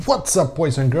What's up,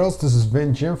 boys and girls? This is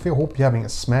Vin Jimfi. Hope you're having a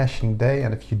smashing day,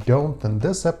 and if you don't, then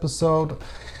this episode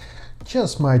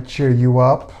just might cheer you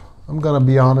up. I'm gonna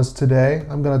be honest today.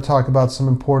 I'm gonna talk about some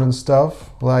important stuff,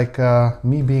 like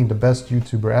me being the best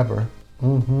YouTuber ever.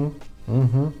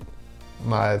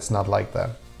 Nah, it's not like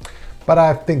that. But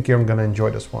I think you're gonna enjoy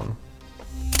this one.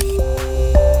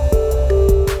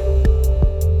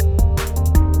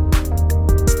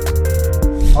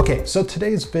 Okay, so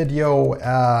today's video,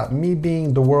 me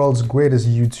being the world's greatest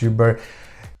YouTuber,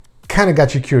 kind of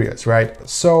got you curious, right?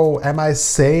 So am I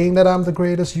saying that I'm the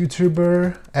greatest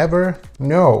YouTuber ever?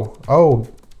 No. Oh,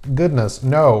 goodness.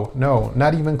 No,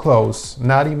 not even close.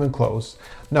 Not even close.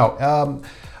 No.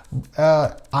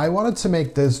 I wanted to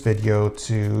make this video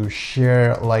to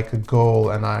share like a goal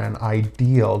and an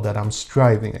ideal that I'm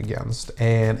striving against.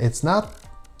 And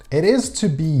it is to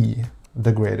be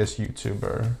the greatest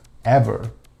YouTuber ever.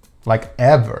 Like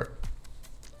ever.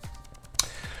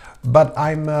 But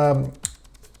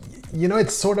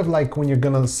it's sort of like when you're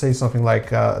gonna say something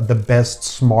like the best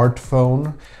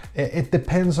smartphone. It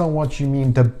depends on what you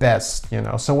mean the best,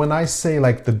 So when I say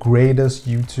like the greatest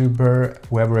YouTuber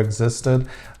who ever existed,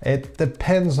 it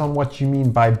depends on what you mean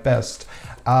by best.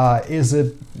 Is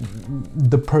it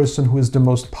the person who is the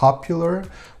most popular,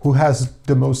 who has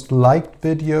the most liked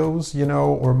videos,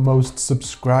 or most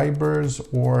subscribers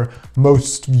or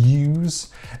most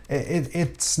views?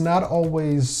 It's not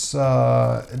always,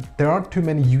 there aren't too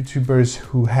many YouTubers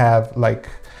who have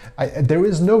there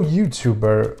is no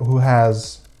YouTuber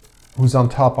who's on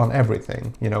top on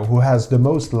everything, who has the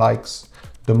most likes,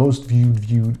 the most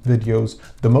viewed videos,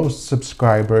 the most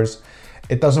subscribers.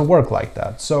 It doesn't work like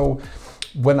that. So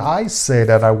when I say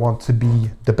that I want to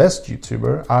be the best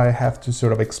YouTuber, I have to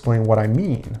sort of explain what I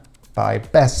mean by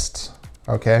best,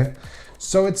 okay?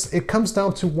 So it comes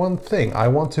down to one thing. I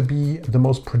want to be the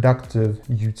most productive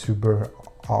YouTuber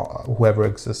who ever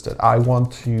existed. I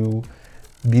want to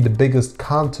be the biggest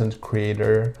content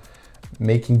creator,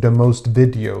 making the most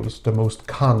videos, the most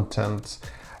content.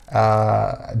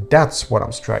 That's what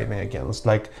I'm striving against.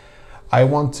 Like, I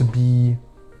want to be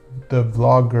the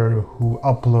vlogger who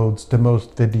uploads the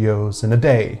most videos in a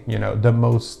day, the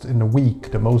most in a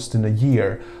week, the most in a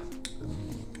year.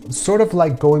 Sort of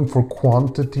like going for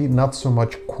quantity, not so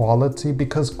much quality,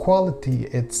 because quality,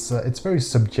 it's very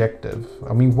subjective.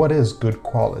 I mean, what is good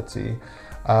quality?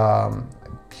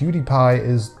 PewDiePie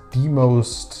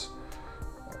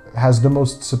has the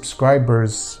most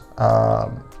subscribers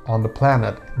on the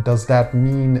planet. Does that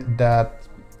mean that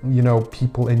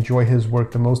people enjoy his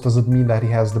work the most? Does it mean that he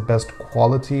has the best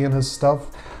quality in his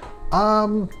stuff?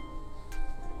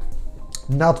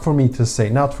 Not for me to say,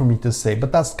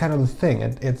 but that's kind of the thing.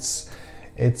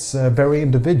 It's a very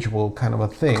individual kind of a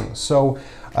thing. So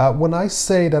when I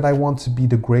say that I want to be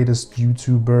the greatest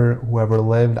YouTuber who ever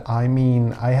lived, I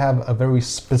mean, I have a very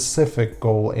specific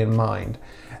goal in mind.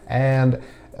 And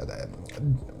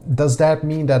does that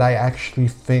mean that I actually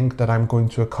think that I'm going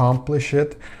to accomplish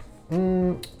it?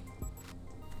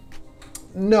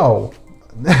 No.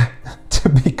 To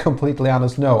be completely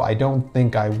honest, no. I don't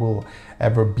think I will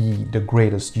ever be the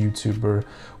greatest YouTuber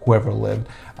who ever lived.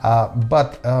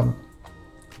 But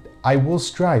I will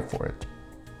strive for it.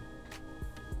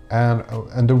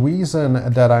 And the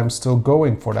reason that I'm still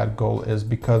going for that goal is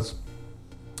because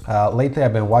lately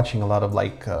I've been watching a lot of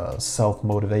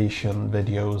self-motivation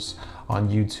videos on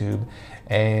YouTube,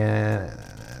 and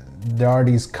there are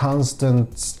these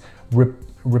constant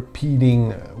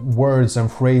repeating words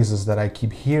and phrases that I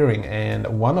keep hearing, and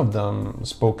one of them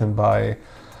spoken by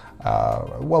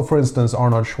for instance,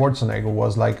 Arnold Schwarzenegger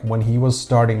was like, when he was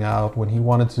starting out, when he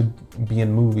wanted to be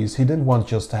in movies, he didn't want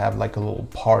just to have like a little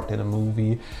part in a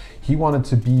movie. He wanted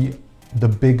to be the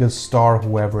biggest star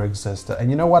who ever existed. And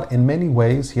you know what? In many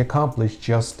ways, he accomplished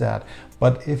just that.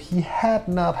 But if he had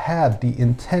not had the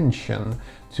intention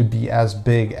to be as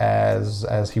big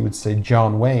as he would say,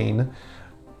 John Wayne,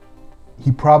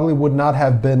 he probably would not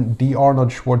have been the Arnold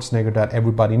Schwarzenegger that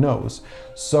everybody knows.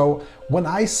 So when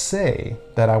I say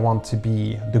that I want to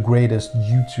be the greatest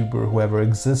YouTuber who ever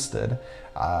existed,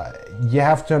 you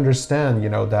have to understand,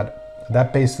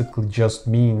 that basically just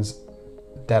means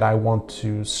that I want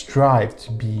to strive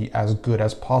to be as good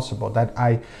as possible. That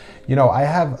I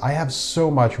have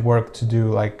so much work to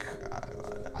do.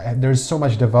 There's so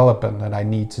much development that I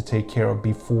need to take care of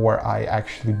before I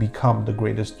actually become the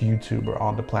greatest YouTuber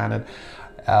on the planet.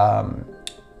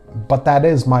 But that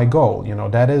is my goal,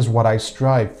 that is what I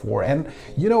strive for. And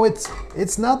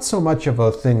it's not so much of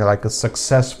a thing like a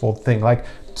successful thing. Like,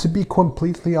 to be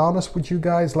completely honest with you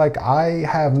guys, I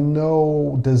have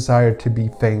no desire to be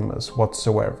famous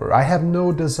whatsoever. I have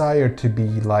no desire to be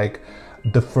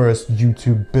the first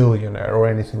YouTube billionaire or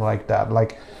anything like that.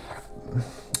 Like,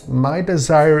 my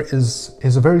desire is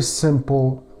a very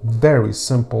simple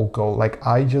goal. Like,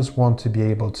 I just want to be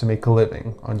able to make a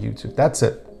living on YouTube. That's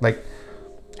it. Like,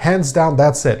 hands down,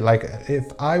 that's it. Like,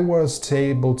 if I was to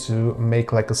able to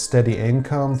make like a steady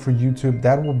income for YouTube,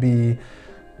 that would be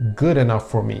good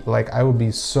enough for me. Like, I would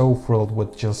be so thrilled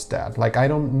with just that. Like, I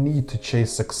don't need to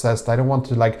chase success. I don't want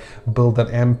to like build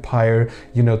an empire,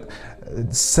 you know,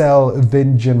 sell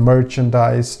Vingeant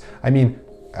merchandise. I mean,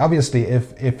 obviously,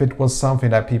 if it was something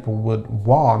that people would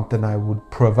want, then I would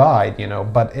provide, you know,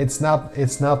 but it's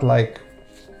not like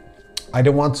I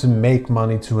don't want to make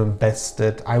money to invest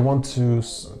it. I want to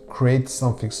create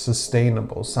something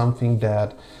sustainable, something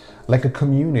that, like a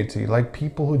community, like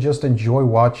people who just enjoy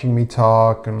watching me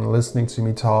talk and listening to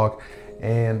me talk.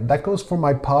 And that goes for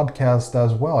my podcast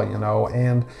as well, you know.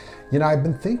 And, you know, I've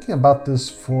been thinking about this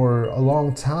for a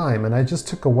long time, and I just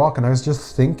took a walk and I was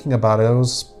just thinking about it. I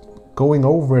was going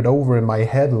over it in my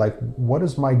head, like, what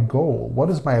is my goal? What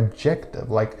is my objective?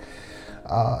 Like,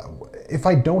 if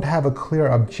I don't have a clear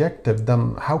objective,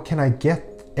 then how can I get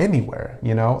anywhere,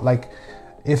 you know? Like,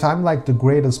 if I'm like the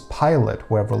greatest pilot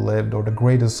who ever lived, or the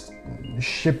greatest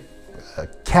ship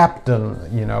captain,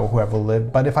 you know, who ever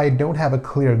lived, but if I don't have a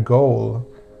clear goal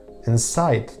in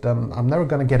sight, then I'm never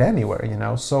gonna get anywhere, you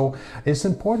know? So it's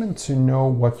important to know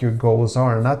what your goals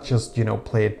are and not just, you know,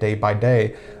 play it day by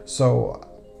day. So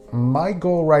my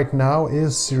goal right now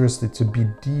is seriously to be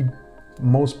the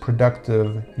most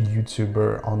productive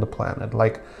YouTuber on the planet.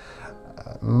 Like,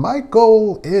 my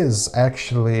goal is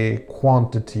actually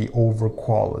quantity over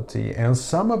quality. And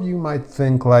some of you might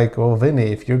think like, oh,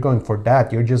 Vinny, if you're going for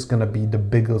that, you're just gonna be the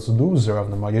biggest loser of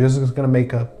them all. You're just gonna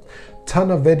make a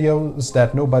ton of videos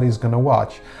that nobody's gonna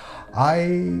watch. I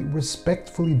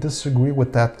respectfully disagree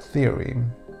with that theory.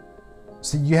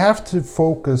 So you have to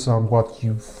focus on what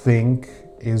you think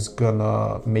is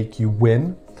gonna make you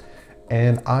win.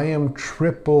 And I am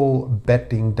triple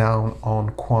betting down on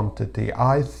quantity.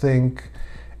 I think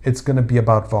it's gonna be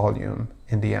about volume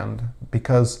in the end,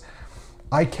 because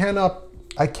I cannot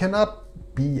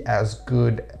be as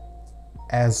good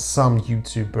as some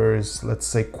YouTubers, let's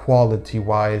say quality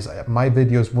wise. My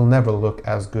videos will never look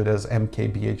as good as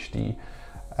MKBHD.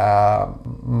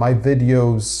 My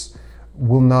videos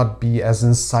will not be as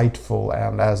insightful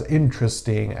and as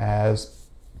interesting as,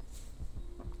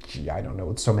 I don't know,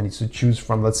 it's so many to choose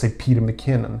from. Let's say Peter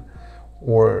McKinnon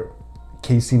or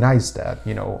Casey Neistat.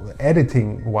 You know,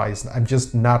 editing wise, I'm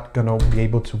just not gonna be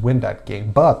able to win that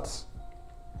game. But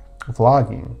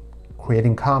vlogging,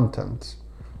 creating content,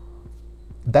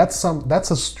 that's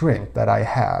a strength that I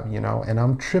have, you know, and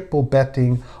I'm triple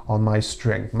betting on my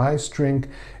strength. My strength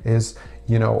is,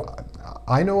 you know,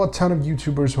 I know a ton of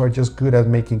YouTubers who are just good at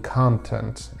making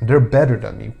content. They're better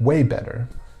than me, way better.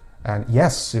 And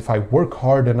yes, if I work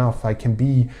hard enough, I can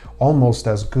be almost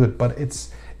as good, but it's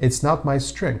not my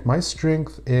strength. My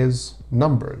strength is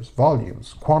numbers,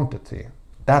 volumes, quantity.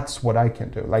 That's what I can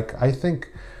do. Like, I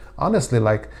think, honestly,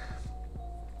 like,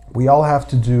 we all have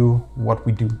to do what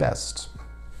we do best.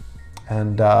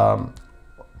 And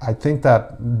I think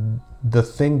that the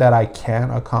thing that I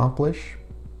can accomplish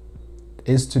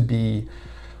is to be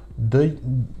the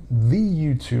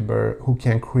YouTuber who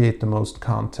can create the most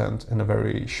content in a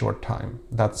very short time.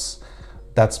 That's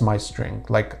my strength.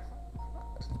 Like,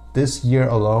 this year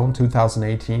alone,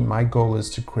 2018, my goal is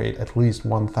to create at least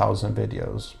 1,000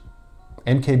 videos.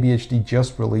 MKBHD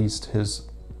just released his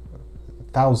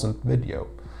 1,000th video.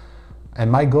 And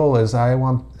my goal is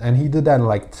and he did that in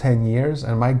like 10 years,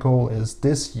 and my goal is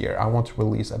this year, I want to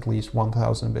release at least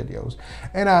 1,000 videos.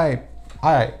 And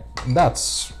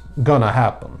that's gonna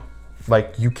happen.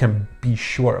 Like, you can be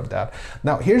sure of that.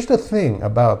 Now, here's the thing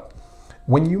about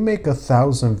when you make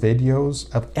 1,000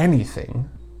 videos of anything,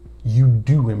 you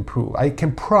do improve. I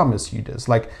can promise you this.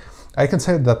 Like, I can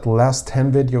say that the last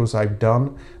 10 videos I've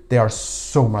done, they are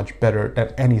so much better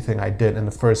than anything I did in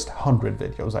the first 100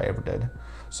 videos I ever did.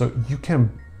 So you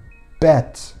can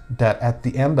bet that at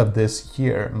the end of this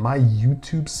year, my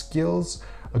YouTube skills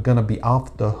are gonna be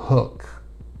off the hook.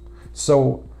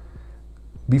 So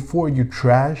before you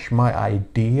trash my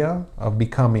idea of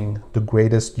becoming the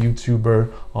greatest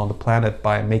YouTuber on the planet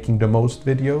by making the most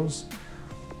videos,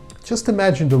 just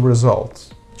imagine the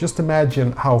results. Just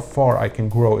imagine how far I can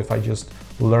grow if I just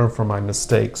learn from my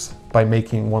mistakes by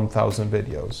making 1,000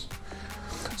 videos.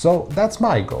 So that's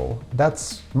my goal,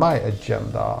 that's my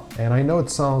agenda. And I know it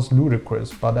sounds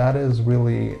ludicrous, but that is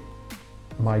really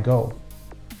my goal.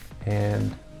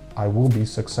 And I will be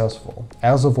successful.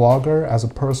 As a vlogger, as a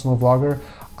personal vlogger,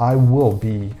 I will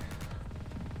be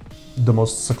the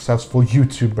most successful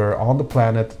YouTuber on the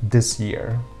planet this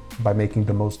year by making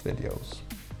the most videos.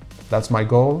 That's my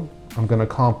goal. I'm gonna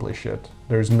accomplish it.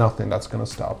 There's nothing that's gonna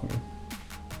stop me.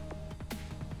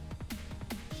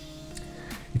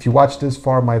 If you watched this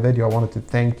far in my video, I wanted to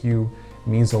thank you. It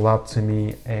means a lot to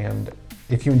me. And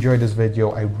if you enjoyed this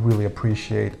video, I really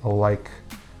appreciate a like.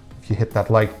 If you hit that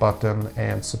like button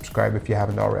and subscribe if you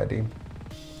haven't already.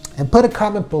 And put a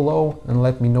comment below and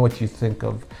let me know what you think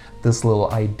of this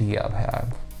little idea I've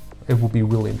had. It will be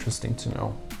really interesting to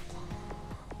know.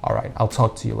 All right, I'll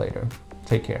talk to you later.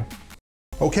 Take care.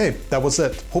 Okay, that was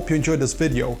it. Hope you enjoyed this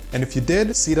video. And if you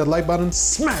did, see that like button,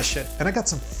 smash it. And I got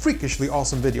some freakishly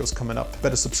awesome videos coming up.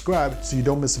 Better subscribe so you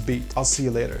don't miss a beat. I'll see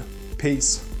you later.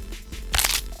 Peace.